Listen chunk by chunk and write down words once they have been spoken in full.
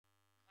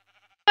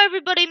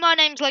Everybody, my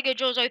name's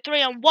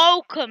LegoJaws03 and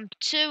welcome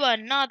to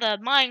another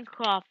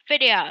Minecraft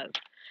video.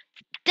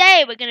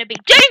 Today we're going to be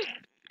doing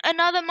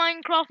another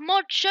Minecraft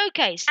mod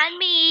showcase. And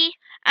me.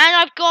 And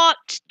I've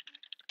got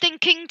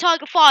Thinking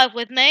Tiger 5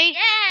 with me.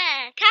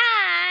 Yeah,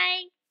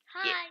 Kai.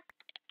 Hi.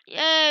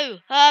 Yo,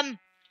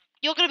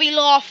 you're going to be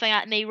laughing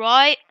at me,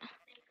 right?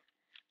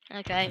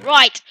 Okay,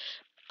 right.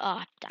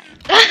 Oh, dang. I'm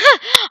going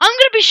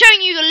to be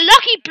showing you the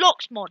Lucky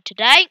Blocks mod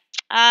today.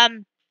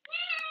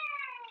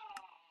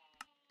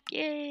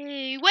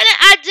 Yay! When it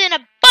adds in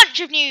a bunch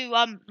of new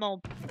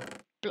mob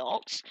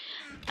blocks,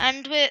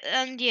 and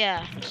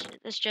yeah,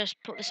 let's just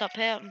put this up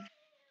here,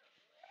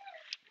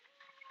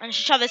 and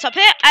shove this up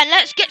here, and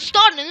let's get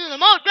started in the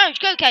mod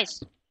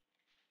showcase.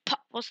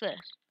 What's this?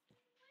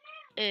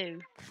 Ooh.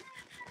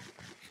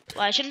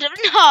 Well, I shouldn't have.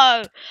 No,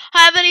 I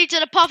haven't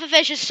eaten a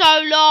pufferfish in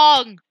so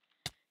long,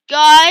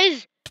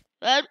 guys.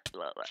 I'm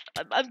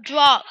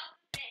drunk.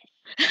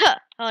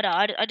 Hold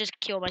on, I just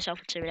killed myself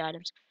with 2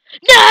 items.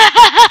 No!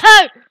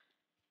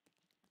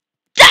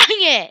 Dang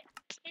it!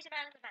 Here's a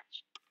man in the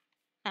match.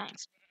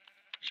 Thanks.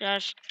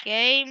 Just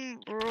game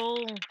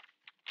rule.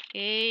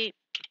 Keep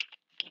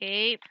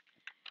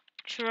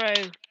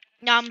true.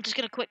 Now I'm just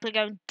gonna quickly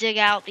go and dig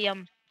out the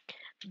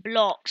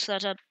blocks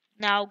that are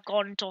now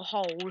gone into a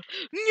hole.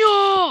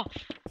 No!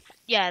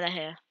 Yeah, they're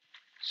here.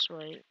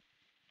 Sweet.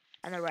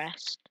 And the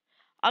rest.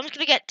 I'm just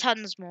gonna get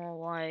tons more.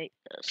 Wait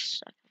a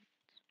second.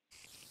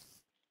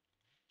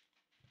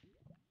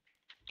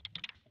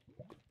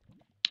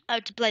 I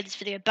have to play this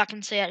video back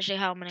and see actually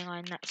how many I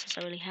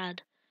necessarily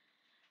had.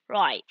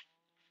 Right.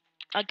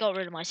 I got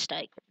rid of my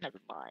steak, but never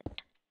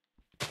mind.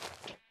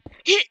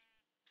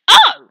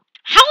 Oh!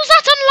 How's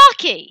that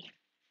unlucky?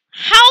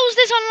 How's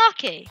this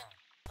unlucky?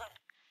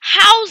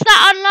 How's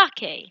that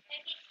unlucky?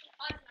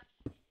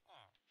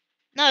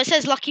 No, it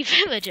says lucky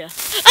villager.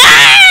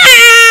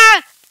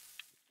 Ah!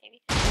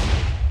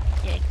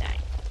 Yeah,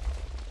 dang.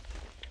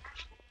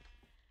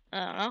 I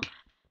don't know.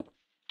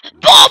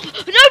 Bob!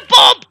 No,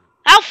 Bob!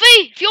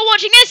 Alfie, if you're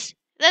watching this,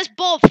 there's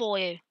Bob for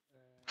you.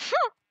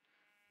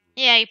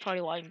 Yeah, you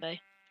probably won't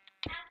be.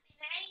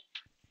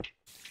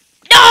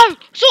 No!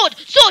 Sword!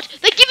 Sword!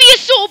 They give me a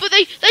sword, but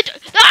they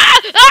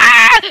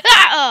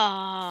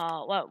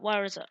oh,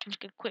 where is it? I'm just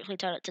gonna quickly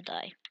turn it to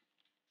day.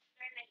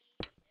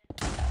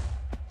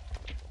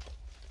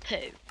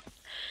 Who?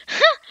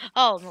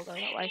 Oh, I'm not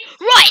going that way.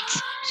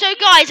 Right! So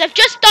guys, I've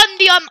just done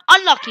the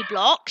unlucky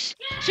blocks.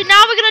 So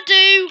now we're gonna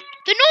do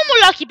the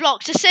normal lucky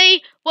blocks to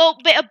see, well,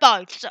 a bit of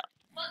both. So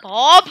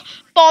Bob,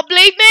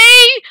 leave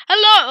me!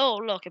 Hello! Oh,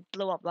 look, it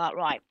blew up that.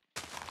 Right.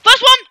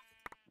 First one!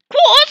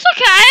 Quartz,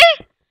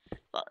 okay!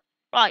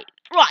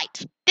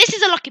 Right. This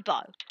is a lucky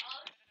bow.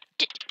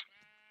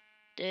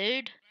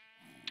 Dude.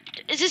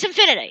 Is this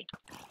infinity?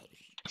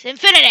 It's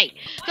infinity!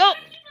 Go!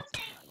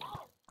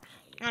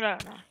 I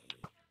don't know.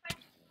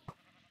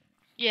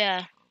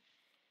 Yeah.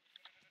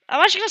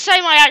 I'm actually gonna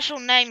say my actual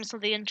names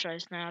of the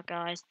intros now,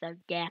 guys. So,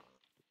 yeah.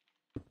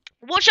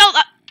 Watch out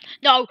that...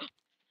 No!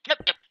 No.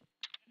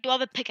 Do I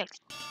have a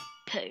pickaxe?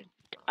 Poo.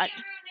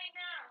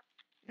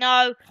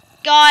 No.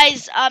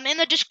 Guys, in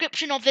the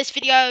description of this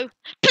video,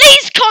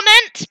 please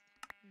comment!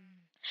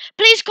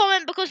 Please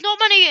comment, because not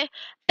many...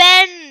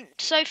 Ben,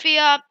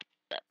 Sophia,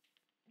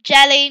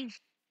 Jelly,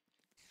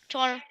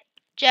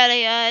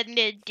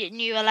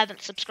 new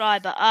 11th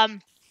subscriber,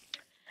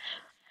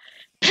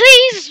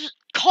 please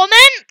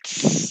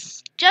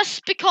comment!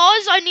 Just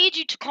because I need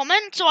you to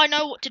comment, so I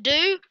know what to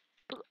do.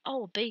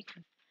 Oh,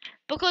 bacon.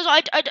 Because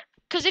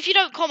because if you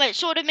don't comment, it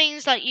sort of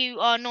means that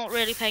you are not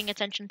really paying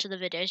attention to the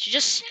videos. You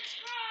just...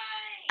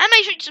 And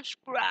make sure you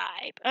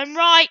subscribe. And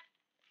right,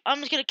 I'm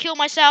just gonna kill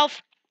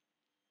myself.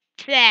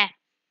 There.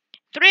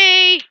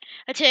 3,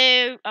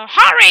 2,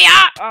 hurry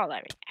up! Oh,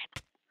 there we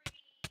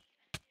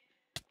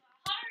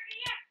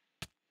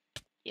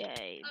go.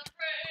 Yay.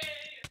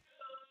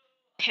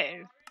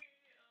 2.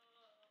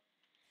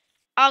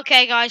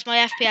 Okay, guys,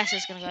 my FPS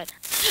is gonna go. No! No!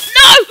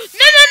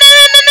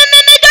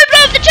 Don't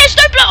blow up the chest!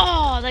 Don't blow!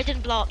 Oh, they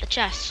didn't blow up the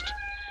chest.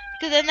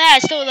 Because in there,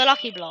 still the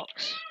lucky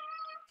blocks.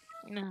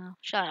 No,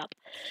 shut up.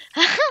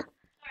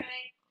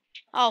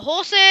 Oh,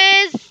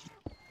 horses!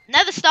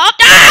 Never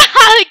stopped.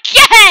 Ah!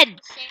 Again!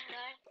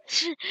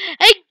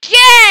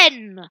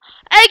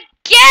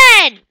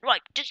 Again!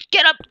 Right, just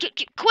get up,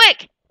 get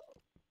quick!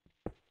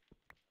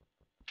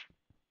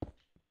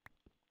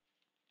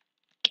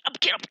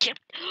 Get up!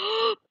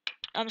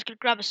 I'm just gonna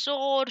grab a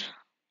sword,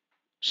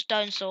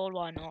 stone sword,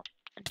 why not?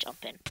 And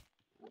jump in.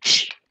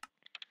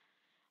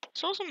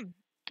 Saw some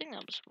thing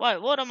that was.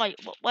 Wait, what am I?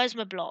 Where's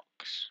my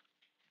blocks?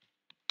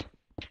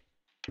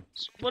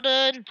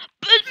 Wooden.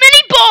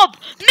 Mini Bob!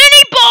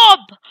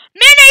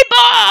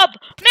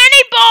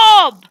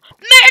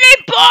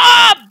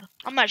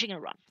 I'm actually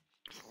gonna run.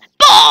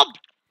 Bob!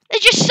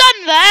 There's your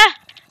son there!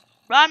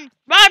 Run!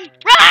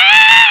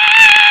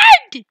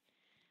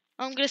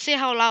 I'm gonna see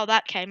how loud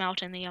that came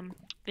out in the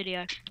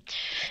video.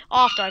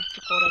 After I've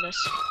recorded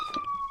this.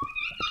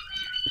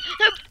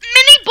 No,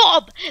 Mini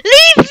Bob!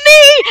 Leave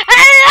me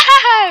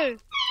alone!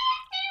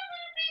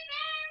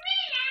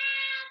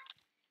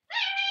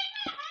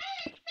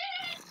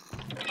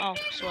 Oh,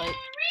 sweet.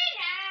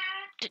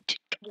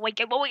 Wait.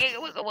 Oh.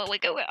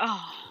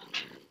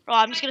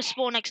 Right, I'm just gonna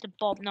spawn next to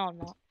Bob. No, I'm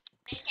not.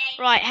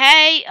 Right,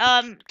 hey,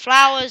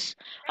 flowers.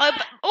 Oh,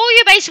 all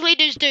you basically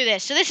do is do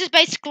this. So this is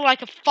basically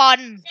like a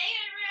fun.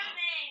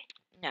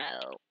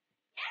 No.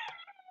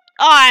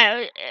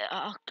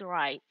 Oh,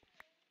 great.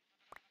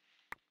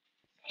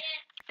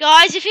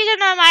 Guys, if you don't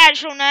know, my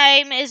actual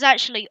name is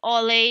actually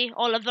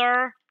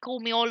Oliver. Call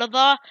me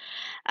Oliver.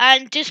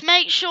 And just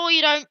make sure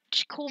you don't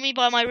call me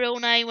by my real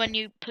name when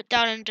you put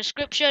down in the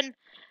description.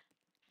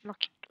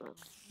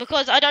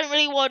 Because I don't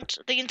really want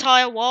the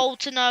entire world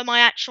to know my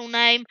actual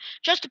name.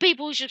 Just the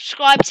people who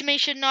subscribe to me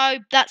should know.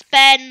 That's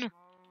Ben.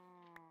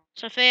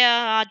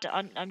 Sophia,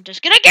 I'm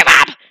just gonna give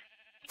up!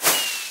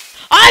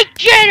 I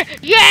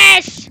did!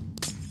 Yes!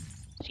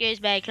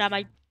 Excuse me, can I have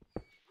my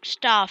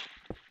stuff?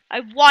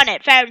 I won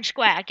it, fair and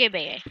square. Give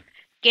me.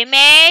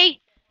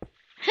 Gimme!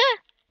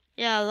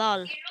 Yeah,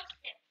 lol.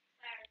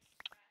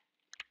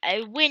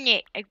 I win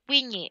it. I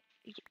win it.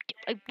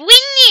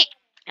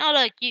 Oh,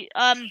 look,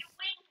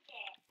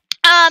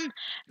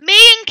 me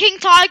and King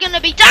Ty are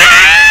gonna be.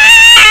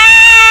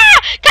 Ah!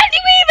 Can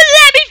you even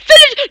let me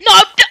finish? No.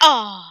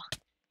 Oh.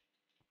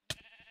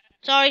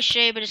 Sorry,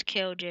 Sheba just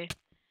killed you.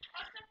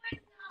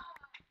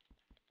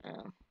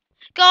 Oh.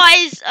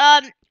 Guys,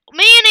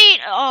 me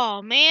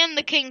and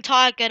the King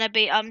Ty are gonna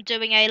be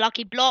doing a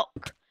lucky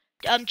block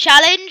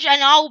challenge,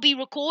 and I'll be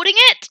recording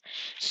it.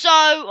 So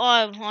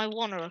I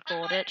want to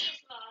record it.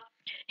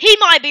 He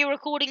might be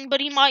recording,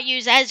 but he might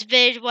use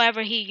SVid,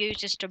 whatever he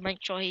uses to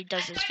make sure he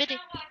does his video.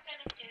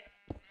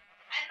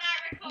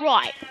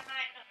 Right.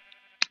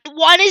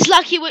 One is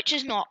lucky, which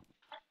is not.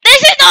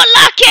 This is not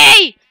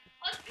lucky!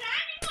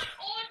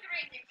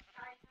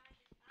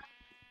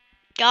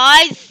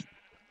 Guys,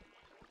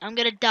 I'm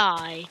gonna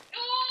die.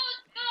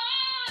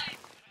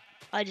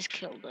 I just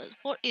killed it.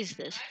 What is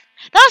this?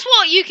 That's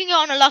what you can get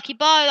on a lucky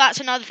bow.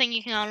 That's another thing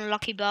you can get on a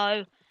lucky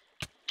bow.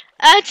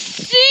 And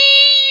see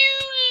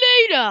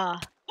you later.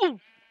 Ooh.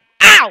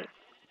 Ow.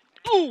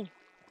 Ooh.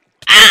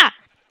 Ah.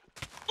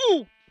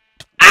 Ooh.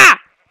 Ah.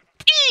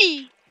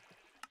 Eee.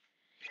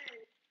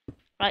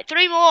 Right,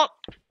 3 more.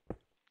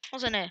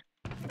 What's in here?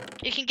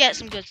 You can get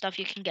some good stuff.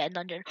 You can get a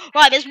dungeon.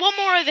 Right, there's one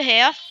more over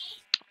here.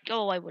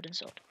 Go away, wooden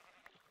sword.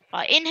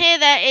 Right, in here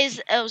there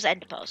is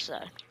Ender Pearl, so.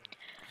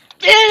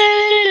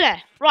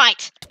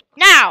 Right,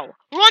 now,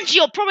 we're on to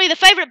your probably the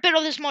favourite bit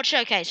of this mod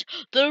showcase.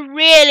 The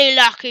really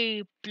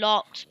lucky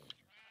blocked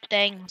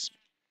things.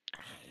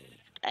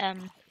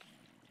 I'm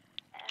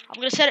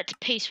going to set it to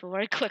peaceful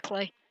very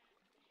quickly.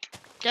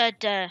 Don't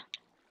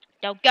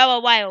go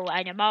away or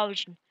an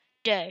emotion.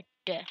 Okay.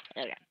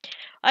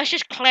 Let's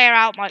just clear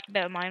out my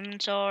bit of my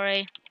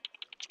inventory.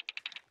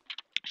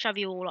 Shove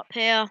you all up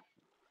here.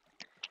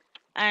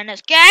 And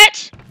let's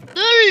get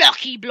the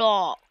lucky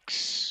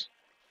blocks.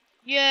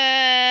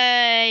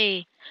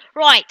 Yay!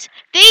 Right,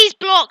 these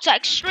blocks are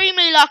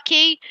extremely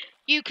lucky.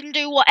 You can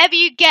do whatever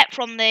you get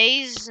from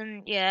these,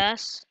 and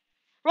yes.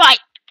 Right,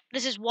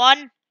 this is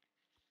one.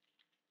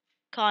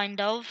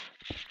 Kind of.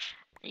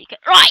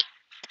 Right,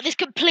 this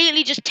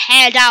completely just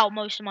teared out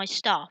most of my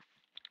stuff.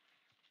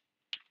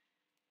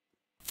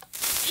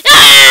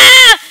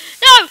 Ah!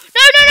 No!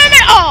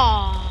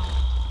 Oh!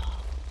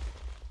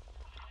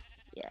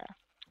 Yeah.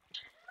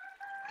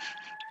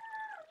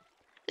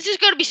 This is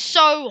going to be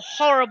so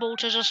horrible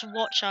to just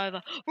watch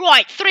over.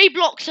 Right, 3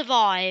 blocks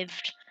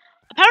survived.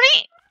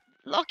 Apparently,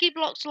 lucky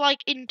blocks are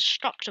like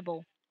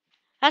indestructible.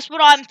 That's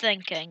what I'm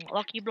thinking.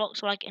 Lucky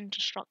blocks are like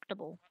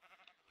indestructible.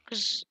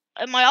 Because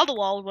in my other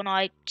world, when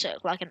I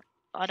took like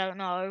I don't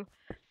know,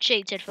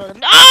 cheated for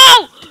them.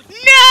 Oh!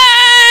 No!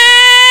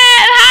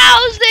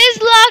 How's this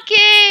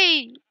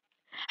lucky?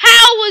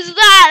 How was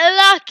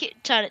that lucky?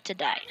 Turn it to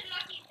day.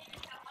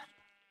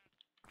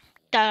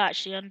 Don't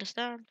actually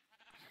understand.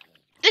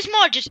 This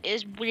mod just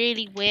is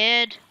really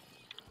weird.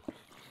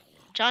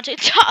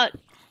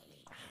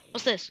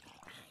 What's this?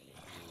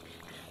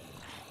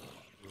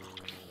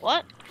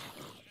 What?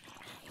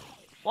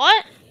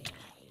 What?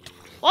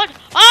 What?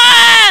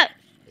 Ah!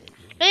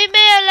 Leave me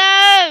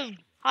alone!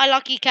 Hi,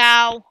 lucky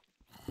cow.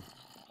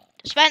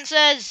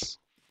 Dispensers.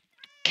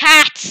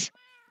 Cat.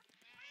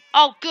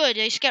 Oh, good.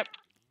 They scared.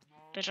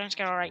 But don't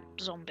scare alright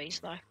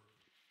zombies though.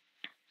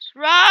 Let's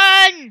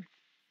run!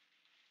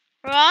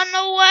 Run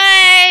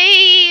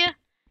away!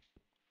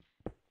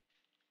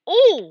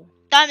 Ooh,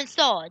 diamond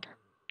sword.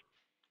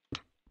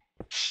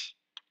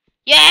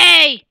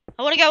 Yay!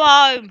 I want to go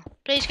home.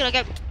 Please, can I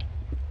go?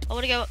 I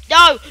want to go.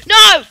 No!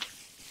 No!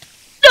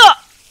 No!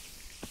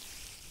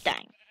 Dang.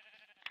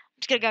 I'm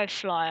just going to go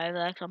fly over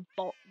there because I'm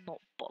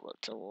not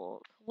bothered to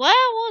walk. Where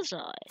was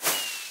I?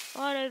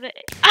 Right over here.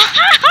 Ah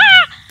ha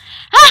ha!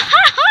 Ah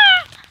ha ha!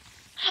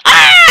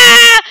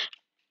 Ah!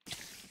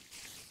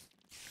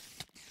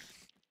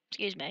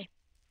 Excuse me.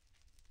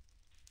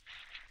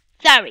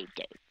 Sorry,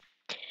 dude.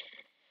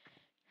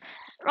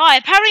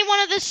 Right, apparently one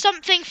of the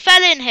something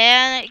fell in here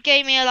and it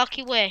gave me a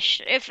lucky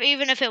wish.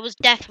 Even if it was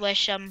death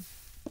wish,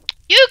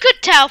 you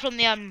could tell from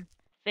the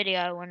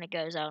video when it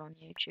goes out on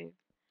YouTube.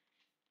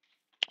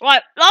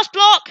 Right, last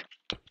block.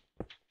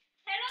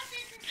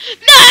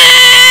 No!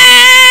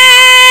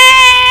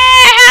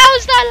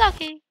 How's that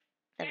lucky?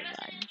 Never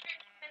mind.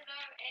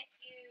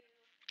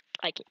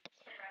 I get.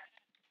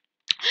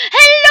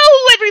 Hello,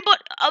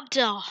 everybody.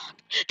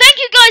 Thank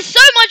you guys so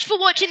much for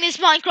watching this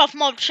Minecraft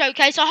mod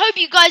showcase. I hope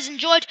you guys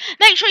enjoyed.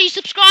 Make sure you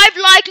subscribe,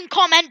 like, and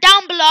comment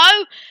down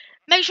below.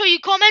 Make sure you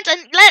comment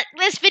and let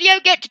this video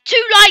get to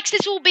 2 likes.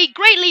 This will be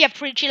greatly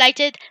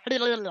appreciated. And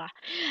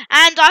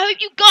I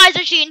hope you guys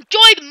actually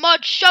enjoy the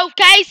mod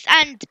showcase.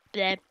 And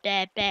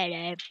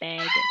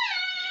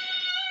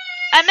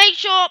make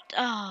sure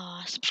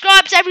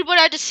subscribe to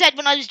everybody I just said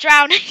when I was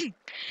drowning.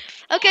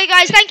 Okay,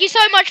 guys, thank you so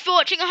much for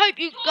watching. I hope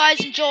you guys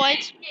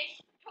enjoyed.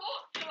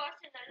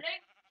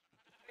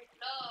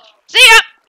 See ya!